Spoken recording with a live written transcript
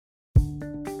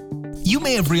You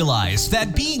may have realized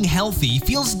that being healthy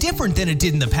feels different than it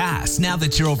did in the past now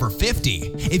that you're over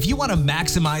 50. If you want to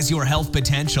maximize your health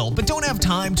potential but don't have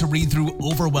time to read through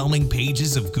overwhelming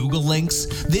pages of Google links,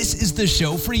 this is the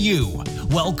show for you.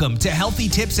 Welcome to Healthy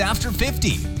Tips After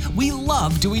 50. We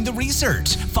love doing the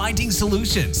research, finding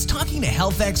solutions, talking to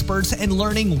health experts, and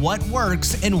learning what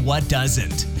works and what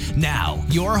doesn't. Now,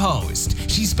 your host.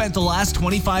 She spent the last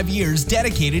 25 years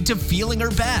dedicated to feeling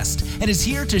her best and is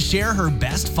here to share her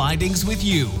best findings with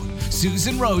you,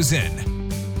 Susan Rosen.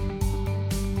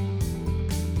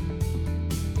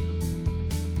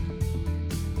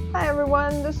 Hi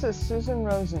everyone, this is Susan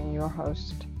Rosen, your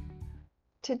host.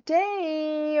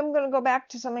 Today I'm going to go back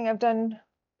to something I've done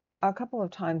a couple of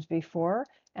times before,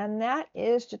 and that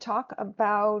is to talk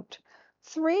about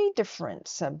three different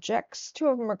subjects. Two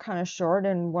of them are kind of short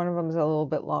and one of them is a little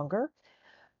bit longer.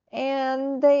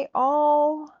 And they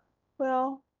all,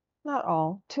 well, not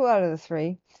all, two out of the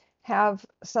three have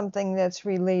something that's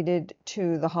related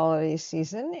to the holiday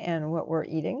season and what we're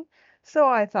eating. So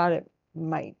I thought it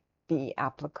might be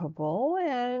applicable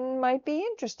and might be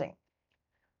interesting.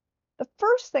 The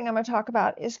first thing I'm going to talk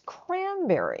about is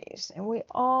cranberries. And we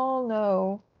all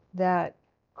know that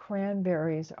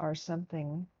cranberries are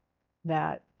something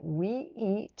that we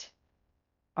eat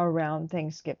around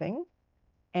Thanksgiving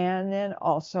and then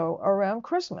also around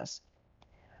Christmas.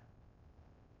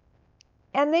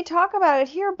 And they talk about it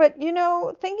here, but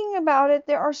thinking about it,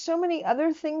 there are so many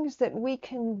other things that we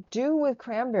can do with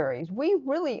cranberries. We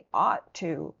really ought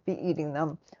to be eating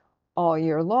them all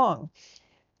year long.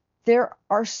 There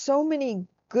are so many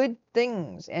good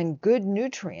things and good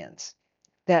nutrients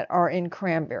that are in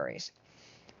cranberries.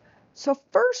 So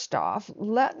first off,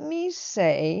 let me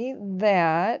say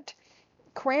that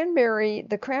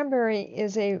the cranberry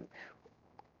is a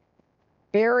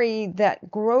berry that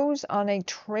grows on a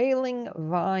trailing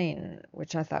vine,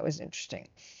 which I thought was interesting.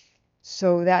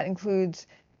 So that includes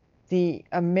the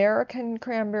American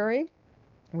cranberry,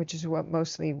 which is what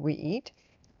mostly we eat,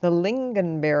 the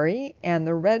lingonberry, and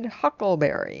the red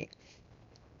huckleberry.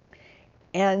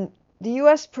 And the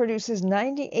U.S. produces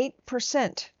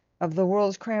 98% of the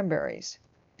world's cranberries.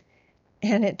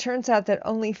 And it turns out that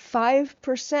only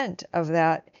 5% of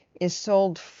that is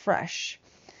sold fresh.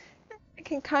 I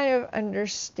can kind of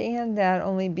understand that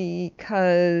only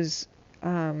because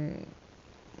I'm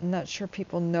not sure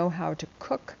people know how to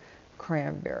cook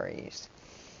cranberries.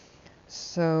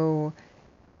 So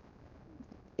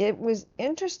it was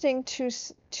interesting to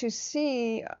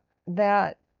see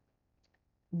that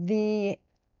the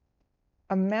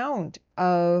amount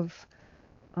of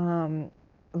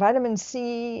vitamin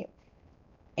C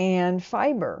and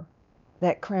fiber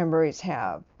that cranberries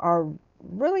have are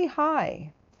really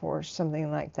high for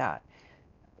something like that,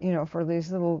 for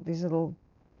these little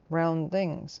round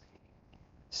things.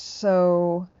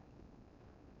 So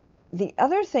the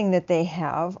other thing that they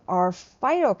have are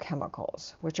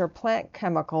phytochemicals, which are plant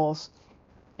chemicals,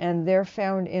 and they're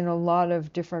found in a lot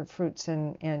of different fruits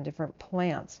and different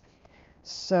plants.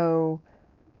 So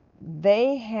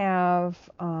they have,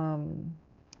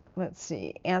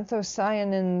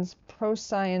 anthocyanins,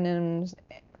 procyanins,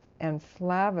 and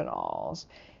flavanols,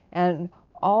 and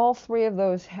all three of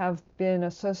those have been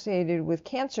associated with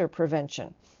cancer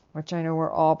prevention, which I know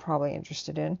we're all probably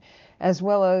interested in, as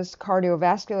well as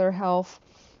cardiovascular health,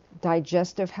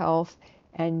 digestive health,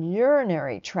 and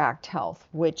urinary tract health,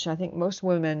 which I think most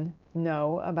women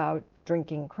know about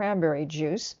drinking cranberry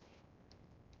juice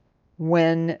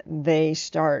when they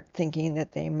start thinking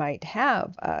that they might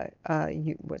have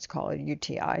what's called a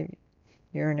UTI,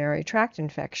 urinary tract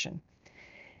infection.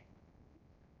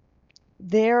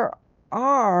 There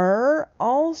are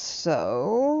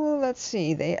also, I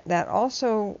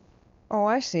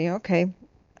see, okay,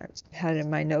 I had it in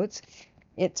my notes.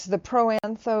 It's the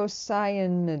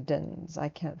proanthocyanidins, I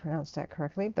can't pronounce that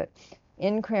correctly, but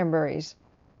in cranberries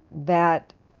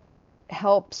that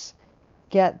helps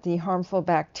get the harmful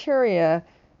bacteria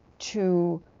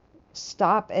to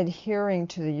stop adhering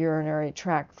to the urinary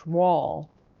tract wall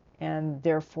and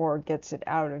therefore gets it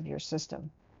out of your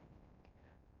system.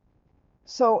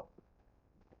 So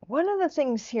one of the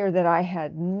things here that I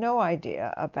had no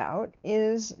idea about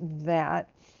is that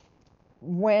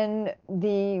when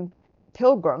the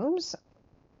Pilgrims,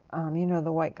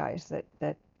 the white guys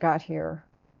that got here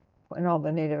when all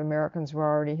the Native Americans were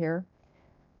already here.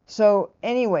 So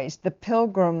anyways, the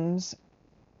Pilgrims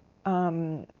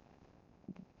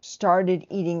started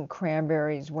eating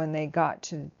cranberries when they got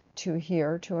to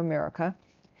here, to America,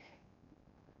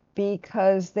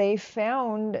 because they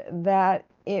found that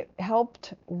it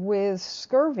helped with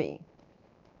scurvy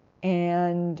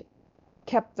and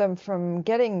kept them from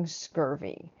getting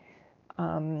scurvy.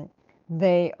 The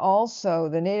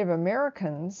Native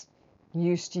Americans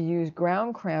used to use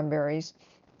ground cranberries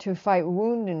to fight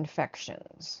wound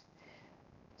infections.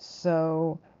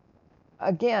 So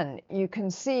again, you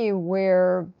can see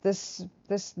where this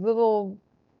little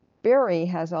berry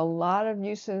has a lot of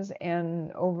uses,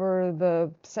 and over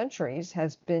the centuries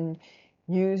has been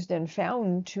used and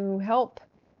found to help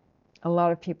a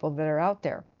lot of people that are out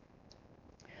there.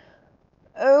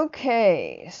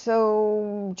 Okay,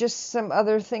 so just few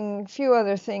other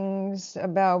things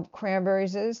about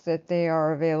cranberries is that they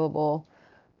are available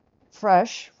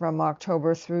fresh from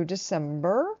October through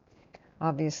December.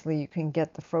 Obviously, you can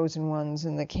get the frozen ones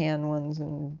and the canned ones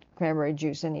and cranberry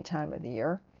juice any time of the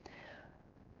year.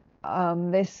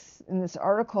 In this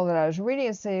article that I was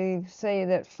reading, they say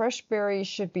that fresh berries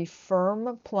should be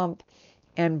firm, plump,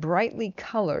 and brightly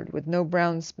colored with no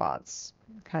brown spots.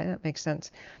 Okay, that makes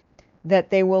sense.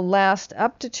 That they will last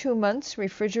up to 2 months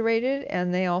refrigerated,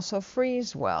 and they also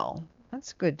freeze well.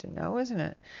 That's good to know, isn't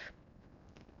it?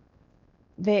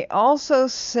 They also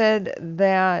said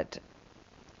that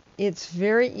it's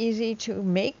very easy to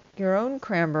make your own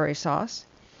cranberry sauce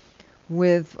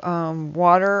with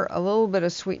water, a little bit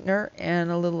of sweetener, and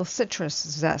a little citrus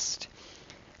zest.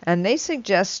 And they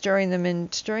suggest stirring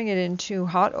it into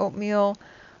hot oatmeal,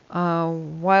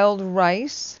 wild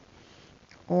rice,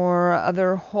 or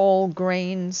other whole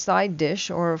grain side dish,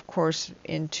 or of course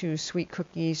into sweet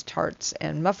cookies, tarts,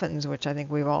 and muffins, which I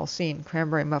think we've all seen.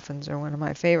 Cranberry muffins are one of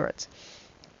my favorites.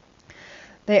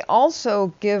 They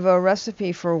also give a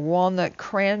recipe for walnut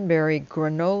cranberry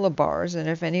granola bars, and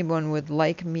if anyone would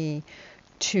like me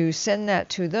to send that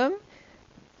to them,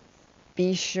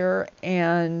 be sure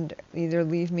and either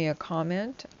leave me a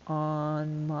comment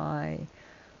on my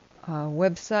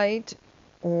website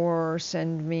or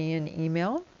send me an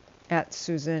email at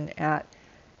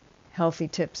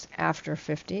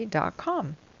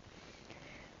susan@healthytipsafter50.com.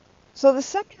 So the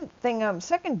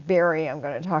second berry I'm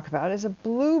going to talk about is a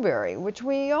blueberry, which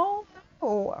we all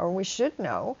know, or we should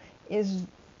know, is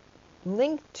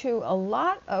linked to a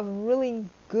lot of really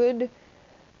good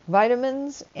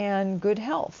vitamins and good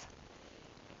health.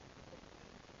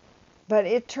 But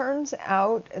it turns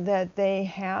out that they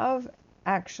have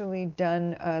actually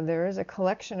done, there is a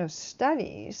collection of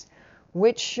studies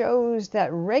which shows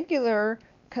that regular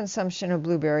consumption of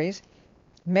blueberries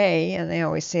may, and they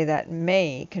always say that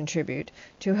may, contribute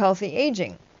to healthy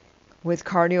aging with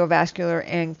cardiovascular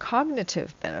and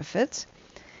cognitive benefits.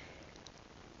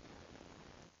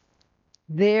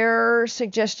 Their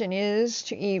suggestion is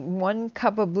to eat 1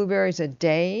 cup of blueberries a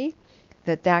day,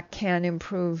 that can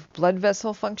improve blood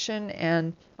vessel function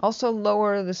and also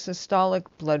lower the systolic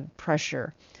blood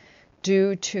pressure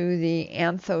due to the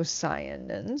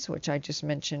anthocyanins, which I just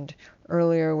mentioned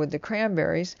earlier with the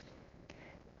cranberries,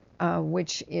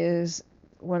 which is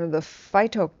one of the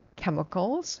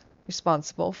phytochemicals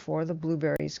responsible for the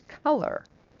blueberry's color.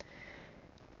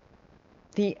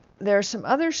 There are some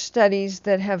other studies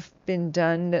that have been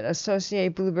done that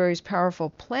associate blueberries' powerful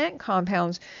plant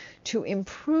compounds to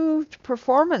improved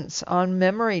performance on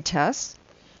memory tests.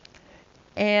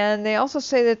 And they also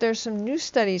say that there's some new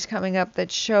studies coming up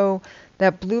that show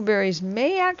that blueberries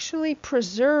may actually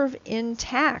preserve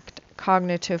intact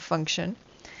cognitive function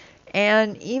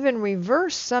and even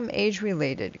reverse some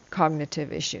age-related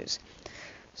cognitive issues.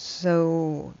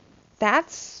 So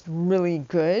that's really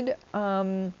good.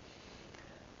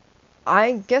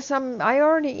 I guess I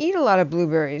already eat a lot of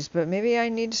blueberries, but maybe I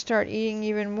need to start eating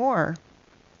even more.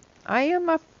 I am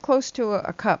up close to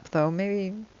a cup, though.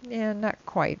 Maybe, not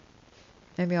quite.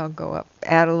 Maybe I'll go up,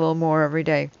 add a little more every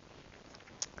day.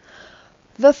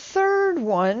 The third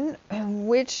one,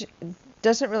 which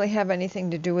doesn't really have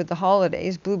anything to do with the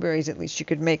holidays, blueberries at least you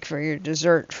could make for your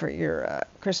dessert for your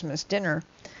Christmas dinner,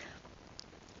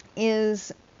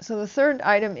 so the third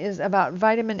item is about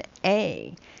vitamin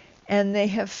A. And they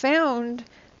have found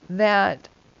that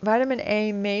vitamin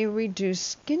A may reduce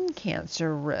skin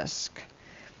cancer risk.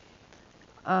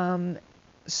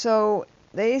 So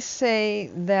they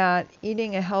say that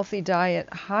eating a healthy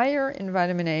diet higher in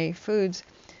vitamin A foods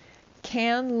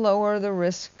can lower the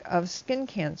risk of skin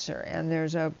cancer. And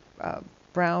there's a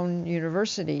Brown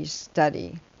University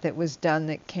study that was done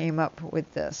that came up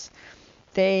with this.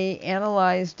 They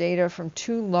analyzed data from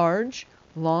 2 large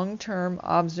long-term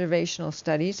observational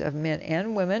studies of men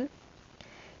and women,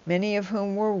 many of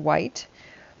whom were white,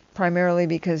 primarily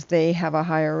because they have a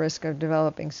higher risk of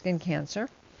developing skin cancer.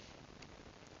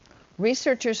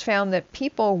 Researchers found that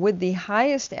people with the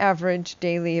highest average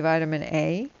daily vitamin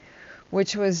A,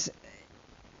 which was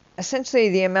essentially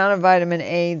the amount of vitamin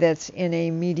A that's in a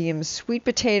medium sweet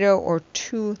potato or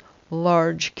 2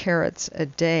 large carrots a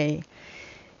day.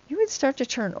 You would start to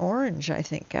turn orange, I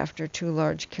think, after 2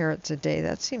 large carrots a day.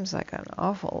 That seems like an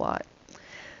awful lot.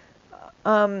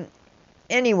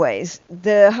 Anyways,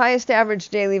 the highest average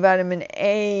daily vitamin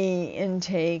A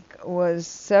intake was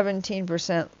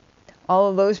 17%. All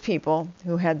of those people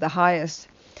who had the highest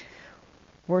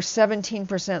were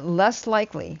 17% less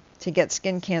likely to get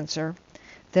skin cancer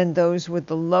than those with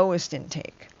the lowest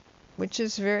intake, which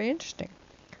is very interesting.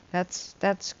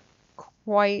 That's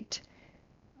quite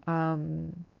a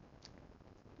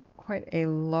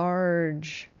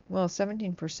large, well,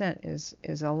 17%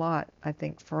 is a lot, I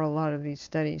think, for a lot of these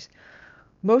studies.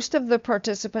 Most of the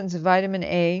participants' vitamin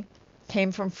A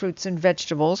came from fruits and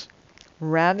vegetables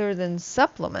rather than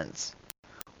supplements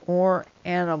or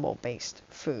animal-based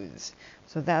foods.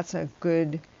 So that's a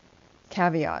good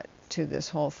caveat to this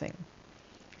whole thing.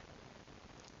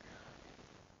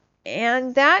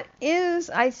 And that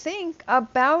is, I think,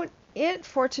 about it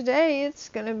for today. It's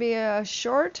going to be a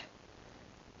short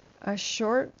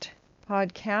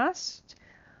podcast.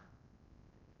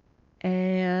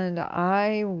 And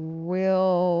I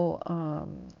will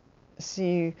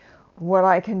see what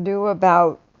I can do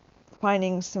about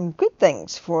finding some good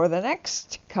things for the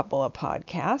next couple of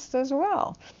podcasts as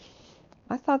well.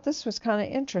 I thought this was kind of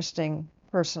interesting,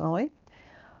 personally.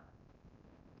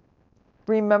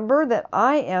 Remember that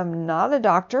I am not a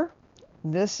doctor.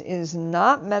 This is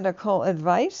not medical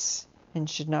advice and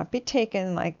should not be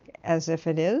taken as if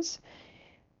it is.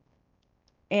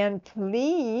 And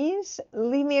please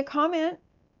leave me a comment.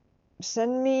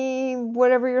 Send me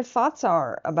whatever your thoughts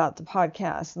are about the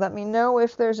podcast. Let me know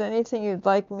if there's anything you'd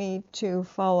like me to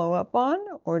follow up on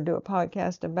or do a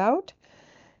podcast about.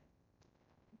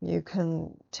 You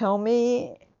can tell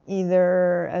me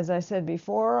either, as I said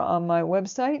before, on my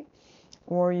website,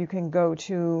 or you can go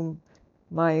to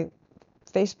my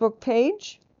Facebook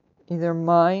page, either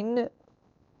mine,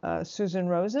 Susan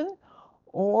Rosen,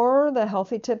 or the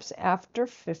Healthy Tips After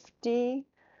 50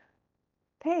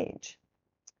 page.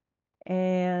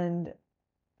 And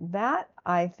that,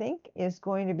 I think, is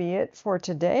going to be it for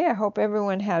today. I hope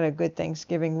everyone had a good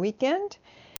Thanksgiving weekend.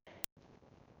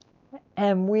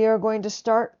 And we are going to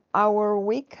start our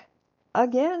week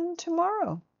again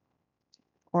tomorrow.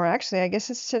 Or actually, I guess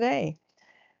it's today.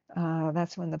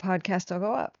 That's when the podcast will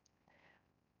go up.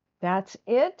 That's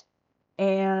it.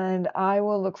 And I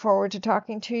will look forward to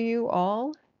talking to you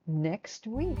all next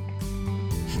week.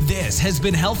 This has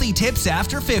been Healthy Tips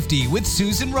After 50 with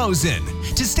Susan Rosen.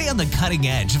 To stay on the cutting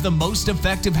edge of the most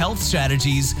effective health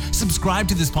strategies, subscribe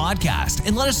to this podcast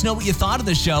and let us know what you thought of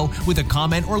the show with a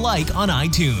comment or like on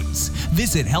iTunes.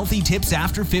 Visit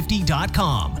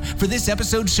healthytipsafter50.com for this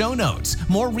episode's show notes,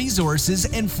 more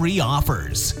resources, and free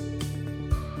offers.